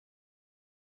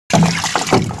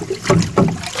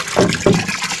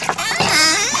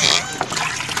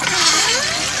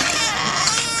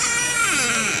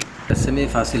ስሜ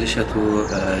ፋሲል እሸቱ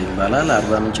ይባላል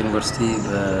አርባ ምንጭ ዩኒቨርሲቲ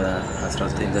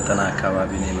በ1990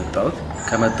 አካባቢ ነው የመጣሁት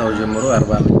ከመጣው ጀምሮ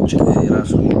አርባ ምንጭ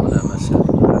የራሱ የሆነ መስል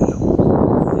አለው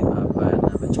የአባያና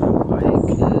በጫሞ ሐይቅ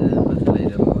በተለይ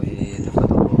ደግሞ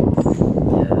የተፈጥሮ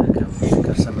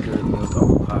የከርሰ ምድር የሚወጣው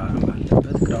ውሃ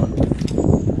ባለበት ግራውንድ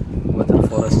ወተር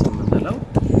ፎረስት የምንለው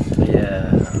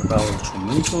የአርባዎቹ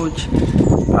ምንጮች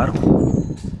ፓርኩ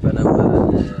በነበረ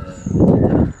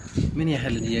ምን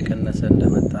ያህል እየቀነሰ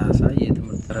እንደመጣ ሳይ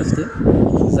የትምህርት ረስተ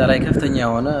እዛ ላይ ከፍተኛ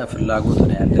ሆነ ፍላጎት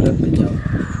ነው ያደረብኝ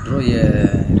ድሮ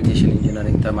የኢሪጌሽን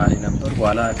ኢንጂነሪንግ ተማሪ ነበር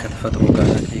በኋላ ከተፈጥሮ ጋር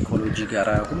ከኢኮሎጂ ጋር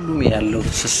ሁሉም ያለው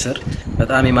ትስስር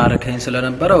በጣም ይማርከኝ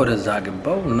ስለነበረ ወደዛ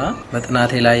ገባውና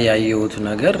በጥናቴ ላይ ያየሁት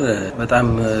ነገር በጣም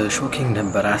ሾኪንግ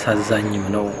ነበር አሳዛኝም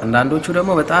ነው አንዳንዶቹ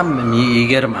ደግሞ በጣም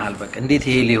ይገርማል በቃ እንዴት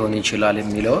ይሄ ሊሆን ይችላል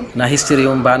የሚለው እና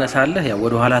ሂስትሪውን ባነሳለህ ያው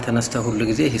ወደ ኋላ ተነስተ ሁሉ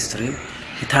ጊዜ ሂስትሪ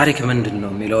ታሪክ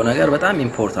ምንድነው የሚለው ነገር በጣም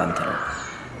ኢምፖርታንት ነው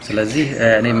ስለዚህ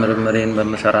እኔ ምርምሬን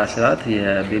በመሰራ ሰዓት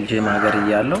የቤልጂየም ሀገር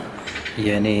ያለው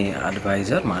የኔ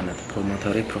አድቫይዘር ማለት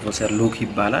ፕሮሞተሪ ፕሮፌሰር ሉክ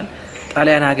ይባላል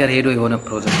ጣሊያን ሀገር ሄዶ የሆነ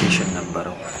ፕሬዘንቴሽን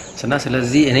ነበረው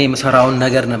ስለዚህ እኔ የምሰራውን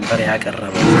ነገር ነበር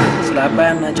ያቀረበው ስለ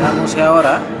አባያና ጫሞ ሲያወራ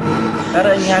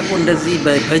አረኛቁ እንደዚህ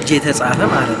በእጅ የተጻፈ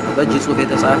ማለት ነው በእጅ ጽሁፍ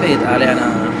የተጻፈ የጣሊያና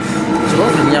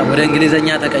ጽሁፍ እኛ ወደ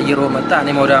እንግሊዘኛ ተቀይሮ መጣ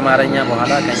እኔ ወደ አማርኛ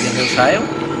በኋላ ቀይሬው ሳየው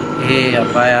ይሄ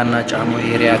አባያና ጫሞ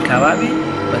ኤሪያ አካባቢ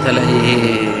በተለይ ይሄ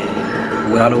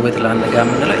ወራሎ ቤትላንድ ጋር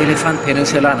ምንለው ኤሌፋንት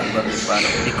ፔኒንሱላ ነበር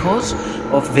የሚባለው because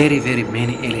of very very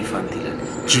many elephant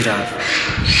giraffe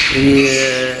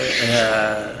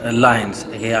lions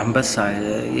ይሄ አንበሳ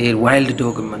ይሄ ዋይልድ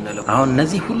ዶግ ምንለው አሁን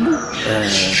እነዚህ ሁሉ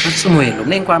ፈጽሞ የሉም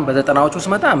እኔ እንኳን በዘጠናዎቹ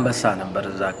ስመጣ አንበሳ ነበር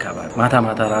እዛ አካባቢ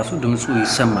ማታ ራሱ ድምጹ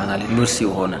ይሰማናል ዩኒቨርሲቲ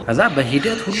ሆነ ከዛ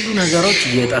በሂደት ሁሉ ነገሮች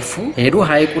እየጠፉ ሄዱ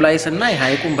ሐይቁ ላይ ስናይ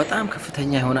ሐይቁን በጣም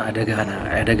ከፍተኛ የሆነ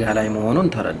አደጋ ላይ መሆኑን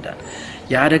ተረዳን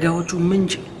ያደጋዎቹ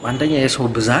ምንጭ አንደኛ የሰው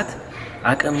ብዛት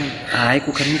አቅም ሐይቁ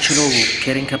ከሚችለው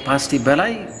ኬሪንግ ካፓሲቲ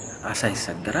በላይ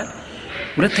አሳይሰደራል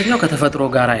ሁለተኛው ከተፈጥሮ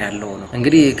ጋር ያለው ነው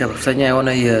እንግዲህ ከፍተኛ የሆነ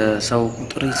የሰው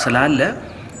ቁጥር ስላለ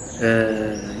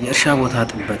የእርሻ ቦታ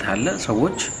ጥበት አለ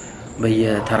ሰዎች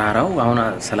በየተራራው አሁን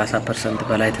 30%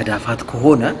 በላይ ተዳፋት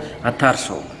ከሆነ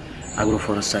አታርሰው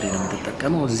አግሮፎረስተሪ ነው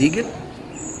የምትጠቀመው እዚህ ግን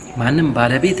ማንንም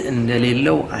ባለቤት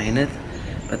እንደሌለው አይነት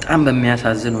በጣም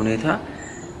በሚያሳዝን ሁኔታ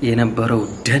የነበረው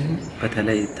ደን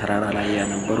በተለይ ተራራ ላይ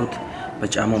ያነበሩት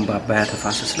በጫሞን ባባያ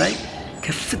ተፋሰስ ላይ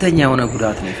ከፍተኛ የሆነ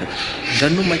ጉዳት ነው ይፈጠራል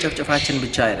ደኑ መጨፍጨፋችን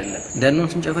ብቻ አይደለም ደኑን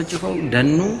ስንጨፈጭፈው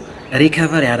ደኑ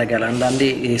ሪከቨር ያደርጋል አንዳንዴ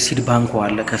ሲድ ባንኩ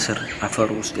አለ ከስር አፈር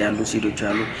ውስጥ ያሉ ሲዶች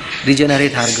አሉ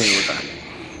ሪጀነሬት አድርገው ይወጣል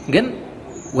ግን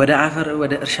ወደ አፈር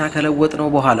ወደ እርሻ ከለወጥ ነው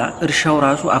በኋላ እርሻው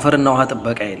ራሱ አፈርና ውሃ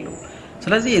ጥበቃ የለው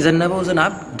ስለዚህ የዘነበው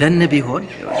ዝናብ ደን ቢሆን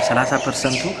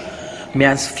 30%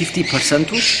 ሚያንስ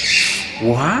 50%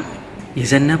 ውሃ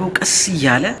የዘነበው ቀስ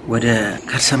ይያለ ወደ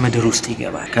ከርሰ ምድር ውስጥ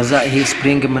ይገባል ከዛ ይሄ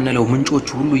ስፕሪንግ ምንለው ምንጮቹ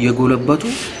ሁሉ የጎለበቱ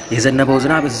የዘነበው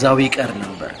ዝናብ እዛው ይቀር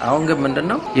ነበር አሁን ግን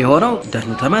ምንድነው የሆነው ደኑ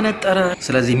ተመነጠረ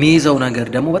ስለዚህ ሚይዘው ነገር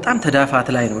ደግሞ በጣም ተዳፋት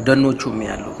ላይ ነው ደኖቹም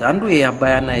ያሉት አንዱ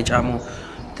የአባያና የጫሞ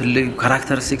ትልቅ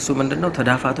ካራክተሪስቲክሱ ምንድነው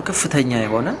ተዳፋቱ ከፍተኛ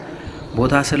የሆነ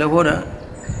ቦታ ስለሆነ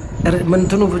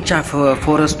ምንትኑ ብቻ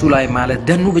ፎረስቱ ላይ ማለት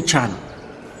ደኑ ብቻ ነው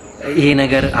ይሄ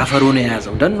ነገር አፈሩን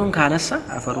ያዘው ደኑን ካነሳ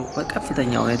አፈሩ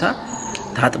በከፍተኛ ሁኔታ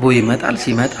ታጥቦ ይመጣል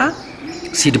ሲመጣ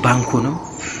ሲድ ባንኩንም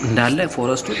እንዳለ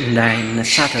ፎረስቱ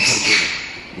እንዳይነሳ ተደርጎ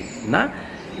እና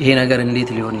ይሄ ነገር እንዴት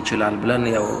ሊሆን ይችላል ብለን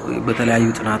ያው በተለያዩ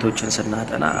ጥናቶችን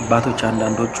ስናጠና አባቶች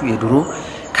አንዳንዶቹ የድሮ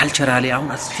ካልቸራሊ አሁን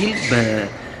ስቲል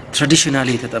በትራዲሽናሊ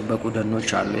የተጠበቁ ደኖች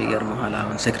አሉ ይገርማል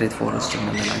አሁን ሴክሬት ፎረስት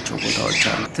የምንላቸው ቦታዎች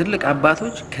አሉ ትልቅ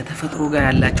አባቶች ከተፈጥሮ ጋር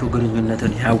ያላቸው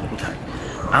ግንኙነትን ያውቁታል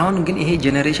አሁን ግን ይሄ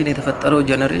ጄነሬሽን የተፈጠረው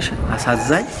ጄነሬሽን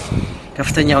አሳዛኝ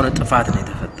ከፍተኛ የሆነ ጥፋት ነው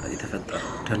የተፈጠረው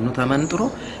ደኑ ተመንጥሮ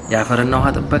ያፈርና ውሃ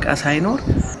ጥበቃ ሳይኖር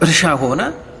እርሻ ሆነ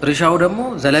እርሻው ደግሞ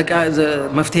ዘለቃ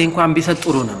መፍትሄ እንኳን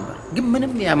ቢሰጥሩ ነበር ግን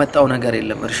ምንም ያመጣው ነገር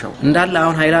የለም እርሻው እንዳለ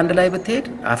አሁን ሃይላንድ ላይ ብትሄድ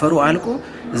አፈሩ አልቆ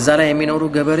እዛ ላይ የሚኖሩ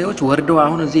ገበሬዎች ወርደው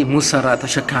አሁን እዚህ ሙሰራ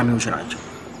ተሸካሚዎች ናቸው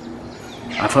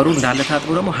አፈሩ እንዳለ ታጥቦ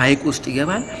ደግሞ ሐይቅ ውስጥ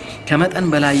ይገባል ከመጠን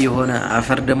በላይ የሆነ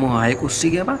አፈር ደግሞ ሐይቅ ውስጥ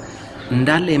ይገባ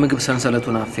እንዳለ የምግብ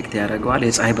ሰንሰለቱን አፌክት ያደርጋል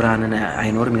የፀሐይ ብርሃንን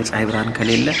አይኖርም የፀሐይ ብርሃን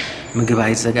ከሌለ ምግብ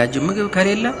አይዘጋጅም ምግብ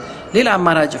ከሌለ ሌላ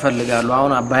አማራጭ ይፈልጋሉ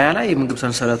አሁን አባያ ላይ የምግብ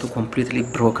ሰንሰለቱ ኮምፕሊትሊ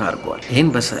ብሮክ አድርጓል ይሄን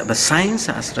በሳይንስ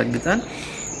አስረግጠን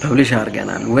ፐብሊሽ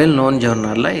አድርገናል ዌል ኖን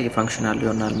ጆርናል ላይ ፋንክሽናል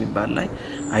ጆርናል የሚባል ላይ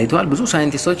አይቷል ብዙ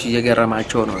ሳይንቲስቶች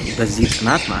እየገረማቸው ነው በዚህ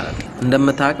ጥናት ማለት ነው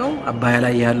እንደምታውቀው አባያ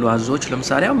ላይ ያሉ አዞች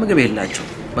ለምሳሌ ምግብ የላቸው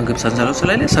ምግብ ሰንሰለቱ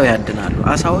ስለሌለ ሰው ያድናሉ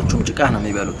አሳዎቹም ጭቃ ነው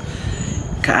የሚበሉት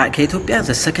ከኢትዮጵያ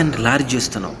the second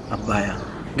largest ነው አባያ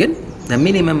ግን the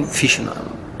minimum fish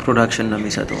production ነው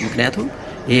የሚሰጠው ምክንያቱም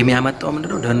ይሄ የሚያመጣው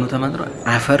ምንድነው ደኑ ተመንጥሮ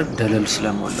አፈር ደለል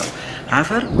ስለሞላው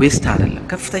አፈር ዌስት አይደለም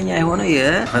ከፍተኛ የሆነ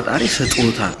የፈጣሪ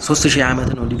ስጦታ 3000 ዓመት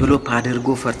ነው ዲቨሎፕ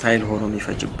አድርጎ ፈርታይል ሆኖ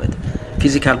የሚፈጅበት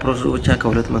ፊዚካል ፕሮሰሶች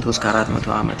ከ200 እስከ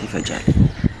 400 ዓመት ይፈጃል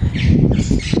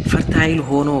ፈርታይል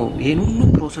ሆኖ ይሄን ሁሉ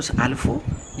ፕሮሰስ አልፎ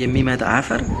የሚመጣ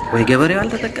አፈር ወይ ገበሬው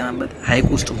አልተጠቀመበት ሃይቅ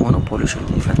ውስጥ ሆኖ ፖሊሽን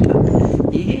ይፈጥራል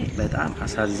ይሄ በጣም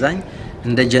አሳዛኝ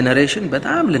እንደ ጄነሬሽን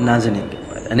በጣም ልናዝን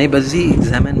ይገባል እኔ በዚህ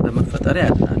ዘመን በመፈጠር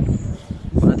ያድናል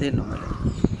ወራቴን ነው ማለት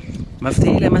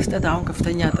መፍትሄ ለመስጠት አሁን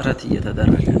ከፍተኛ ጥረት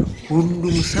እየተደረገ ነው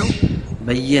ሁሉም ሰው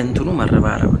በየእንትኑ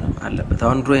መረባረብ ነው አለበት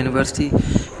አሁን ድሮ ዩኒቨርሲቲ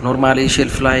ኖርማሊ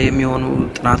ሼልፍ ላይ የሚሆኑ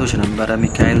ጥናቶች ነበር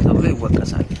ሚካኤል ተብሎ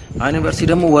ይወቀሳል አሁን ዩኒቨርሲቲ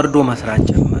ደግሞ ወርዶ መስራት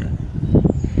ጀመረ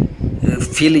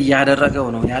ፊል ያደረገው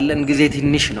ነው ያለን ጊዜ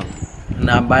ትንሽ ነው እና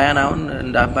አባያን አሁን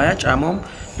እንደ አባያ ጫማው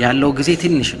ያለው ጊዜ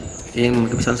ትንሽ ነው ይሄን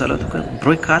ምግብ ሰንሰለቱ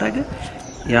ብሬክ አረገ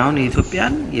ያውን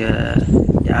የኢትዮጵያን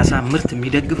የአሳ ምርት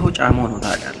የሚደግፈው ጫማው ነው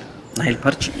ታውቃለህ ናይል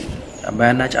ፐርች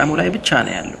አባያና ጫማው ላይ ብቻ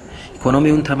ነው ያለው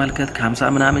ኢኮኖሚውን ተመልከት ከ50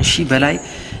 ምናምን ሺህ በላይ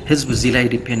ህዝብ እዚህ ላይ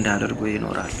ዲፔንድ አድርጎ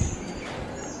ይኖራል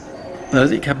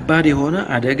ስለዚህ ከባድ የሆነ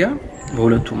አደጋ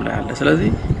በሁለቱም ላይ አለ ስለዚህ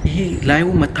ይሄ ላዩ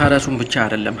መታረሱን ብቻ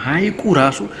አይደለም ሃይቁ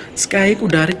ራሱ እስከ ሃይቁ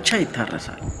ዳርቻ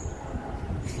ይታረሳል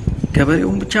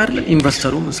ገበሬውን ብቻ አይደለም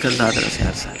ኢንቨስተሩም እስከዛ ድረስ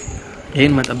ያርሳል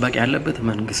ይሄን መጠበቅ ያለበት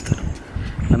መንግስት ነው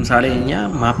ለምሳሌ እኛ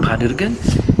ማፕ አድርገን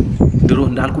ድሮ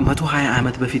እንዳልኩ 120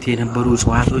 ዓመት በፊት የነበሩ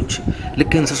ጽዋቶች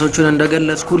ልክ እንስሶቹን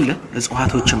እንደገለጽኩል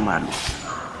ጽዋቶችም አሉ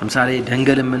ለምሳሌ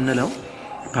ደንገል የምንለው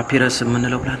ፓፒረስ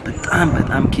የምንለው ፕላንት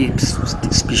በጣም ኪ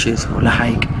ስፒሺስ ነው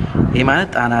ለሃይቅ ይሄ ማለት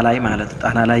ጣና ላይ ማለት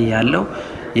ጣና ላይ ያለው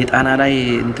የጣና ላይ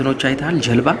እንትኖች አይታል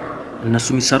ጀልባ እነሱ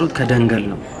የሚሰሩት ከደንገል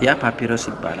ነው ያ ፓፒረስ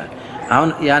ይባላል አሁን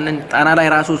ያንን ጣና ላይ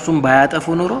ራሱን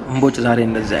ባያጠፉ ኑሮ እንቦጭ ዛሬ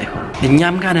እንደዛ አይሆን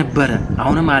እኛም ጋር ነበር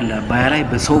አሁንም አለ ባያ ላይ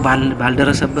በሰው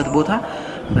ባልደረሰበት ቦታ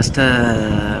በስተ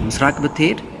ምስራቅ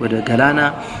ብትሄድ ወደ ገላና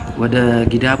ወደ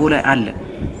ጊዳቦ ላይ አለ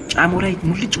ጫሞ ላይ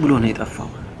ሙልጭ ብሎ ነው የጠፋው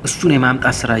እሱን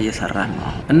የማምጣት ስራ እየሰራን ነው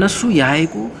እነሱ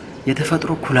የሃይቁ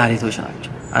የተፈጥሮ ኩላሊቶች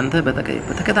ናቸው አንተ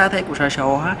በተከታታይ ቆሻሻ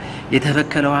ውሃ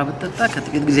የተበከለ ውሃ ብትጠጣ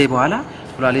ከጥቂት ጊዜ በኋላ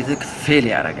ኩላሊትክ ፌል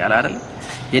ያደርጋል አይደል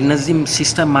የነዚህም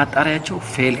ሲስተም ማጣሪያቸው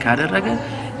ፌል ካደረገ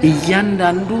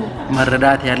እያንዳንዱ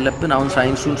መረዳት ያለብን አሁን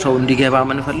ሳይንሱን ሰው እንዲገባ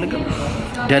መንፈልገው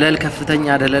ደለል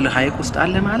ከፍተኛ ደለል ሃይቅ ውስጥ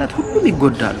አለ ማለት ሁሉም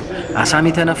ይጎዳሉ አሳሚ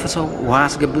ተነፍሰው ውሃ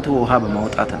አስገብቶ ውሃ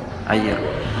በማውጣት አየሩ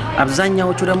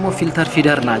አብዛኛዎቹ ደግሞ ፊልተር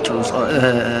ፊደር ናቸው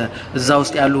እዛ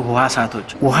ውስጥ ያሉ ውሃሳቶች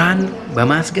ውሃን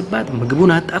በማስገባት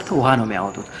ምግቡን አጣርተው ውሃ ነው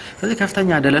የሚያወጡት ስለዚህ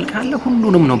ከፍተኛ ደለል ካለ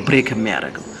ሁሉንም ነው ብሬክ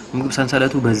የሚያደርገው ምግብ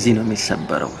ሰንሰለቱ በዚህ ነው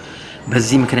የሚሰበረው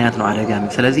በዚህ ምክንያት ነው አደጋም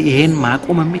ስለዚህ ይሄን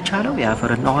ማቆም የሚቻለው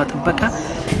ያፈርና ውሃ ጥበቃ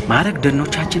ማረግ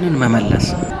ደኖቻችንን መመለስ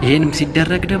ይሄንም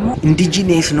ሲደረግ ደግሞ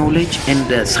ኢንዲጂነስ ኖሌጅ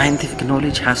ኤንድ ሳይንቲፊክ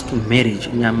ኖሌጅ has to marriage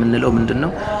እኛ ምንለው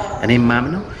ምንድነው እኔም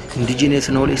ማምነው ኢንዲጂነስ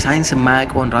ኖሌጅ ሳይንስ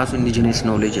ማያውቀውን ራሱ ኢንዲጂነስ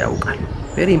ኖሌጅ ያውቃል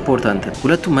very important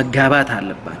ሁለቱ መጋባት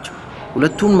አለባቸው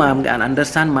ሁለቱን ማምጋን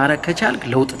አንደርስታንድ ማረግ ከቻልክ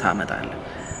ለውጥ ታመጣለህ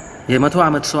የ100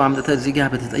 ዓመት ሰው አምጥተ እዚህ ጋር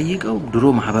በተጠይቀው ድሮ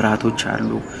ማህበራቶች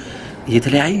አሉ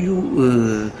የተለያዩ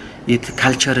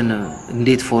የካልቸርን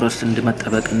እንዴት ፎረስት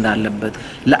እንደመጠበቅ እንዳለበት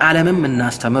ለዓለምም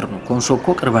እናስተምር ነው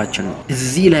ኮንሶኮ ቅርባችን ነው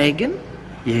እዚህ ላይ ግን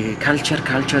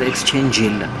የካልቸር ኤክስቼንጅ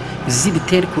የለም እዚህ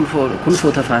ብትሄድ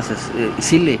ኩልፎ ተፋሰስ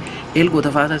ሲሌ ኤልጎ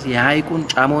ተፋሰስ የሃይቁን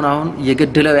ጫሞን አሁን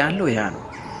እየገደለው ያለው ያ ነው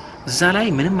እዛ ላይ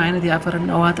ምንም አይነት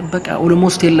ያፈርና ውሃ ጥበቃ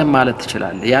ኦልሞስት የለም ማለት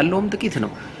ትችላለህ ያለውም ጥቂት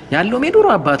ነው ያለውም የዱሮ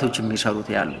አባቶች የሚሰሩት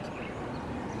ያሉት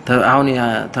አሁን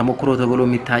ተሞክሮ ተብሎ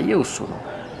የሚታየው እሱ ነው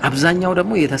አብዛኛው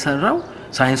ደግሞ የተሰራው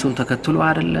ሳይንሱን ተከትሎ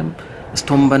አይደለም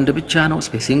ስቶን ባንድ ብቻ ነው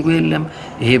ስፔሲንግ የለም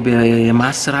ይሄ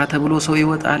የማስራ ተብሎ ሰው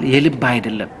ይወጣል የልብ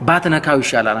አይደለም ባትነካው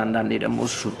ይሻላል አንዳንዴ ደግሞ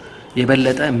እሱ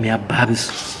የበለጠ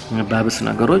የሚያባብስ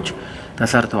ነገሮች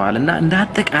ተሰርተዋልና እንደ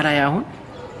አጠቃላይ አሁን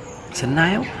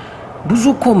ስናየው ብዙ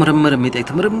እኮ ምርምር የሚጠይቅ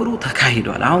ምርምሩ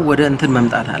ተካሂዷል አሁን ወደ እንትን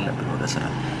መምጣት አለብን ወደ ስራ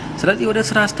ስለዚህ ወደ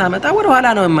ስራ አስተማጣ ወደ ኋላ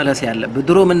ነው መመለስ ያለበት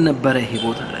ድሮ ምን ነበር ይሄ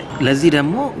ቦታ ላይ ለዚህ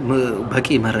ደግሞ በቂ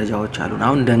መረጃዎች አሉ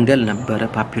አሁን ደንገል ነበር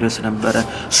ፓፒረስ ነበር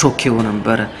ሶኬው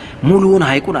ነበር ሙሉውን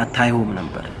ሃይቁን አታዩም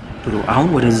ነበር ድሮ አሁን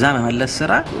ወደዛ መመለስ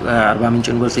ስራ አርባ ምንጭ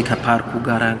ዩኒቨርሲቲ ከፓርኩ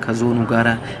ጋራ ከዞኑ ጋራ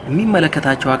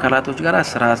የሚመለከታቸው አካላቶች ጋራ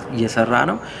ስራ እየሰራ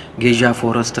ነው ጌጃ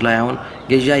ፎረስት ላይ አሁን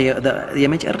ጌጃ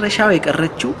የመጨረሻው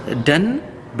የቀረችው ደን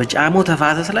በጫሞ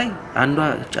ተፋሰስ ላይ አንዷ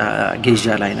ጌጃ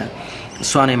ላይ ነው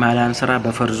እሷን የማላን ስራ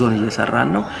በፈርዞን እየሰራን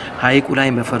ነው ሃይቁ ላይ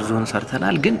በፈርዞን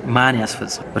ሰርተናል ግን ማን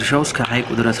ያስፈጽም እርሻው እስከ ሃይቁ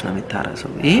ድረስ ነው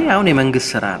የሚታረሰው ይሄ አሁን የመንግስት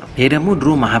ስራ ነው ይሄ ደግሞ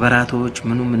ድሮ ማህበራቶች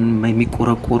ምንም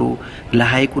የሚቆረቆሩ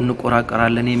ለሃይቁ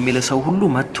እንቆራቀራለን የሚል ሰው ሁሉ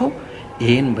መጥቶ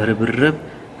ይሄን በርብርብ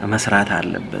መስራት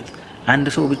አለበት አንድ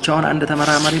ሰው ብቻውን አንድ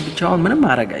ተመራማሪ ብቻውን ምንም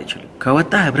ማድረግ አይችልም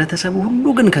ከወጣ ህብረተሰቡ ሁሉ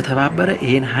ግን ከተባበረ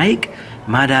ይሄን ሀይቅ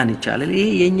ማዳን ይቻላል ይሄ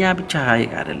የኛ ብቻ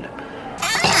ሀይቅ አይደለም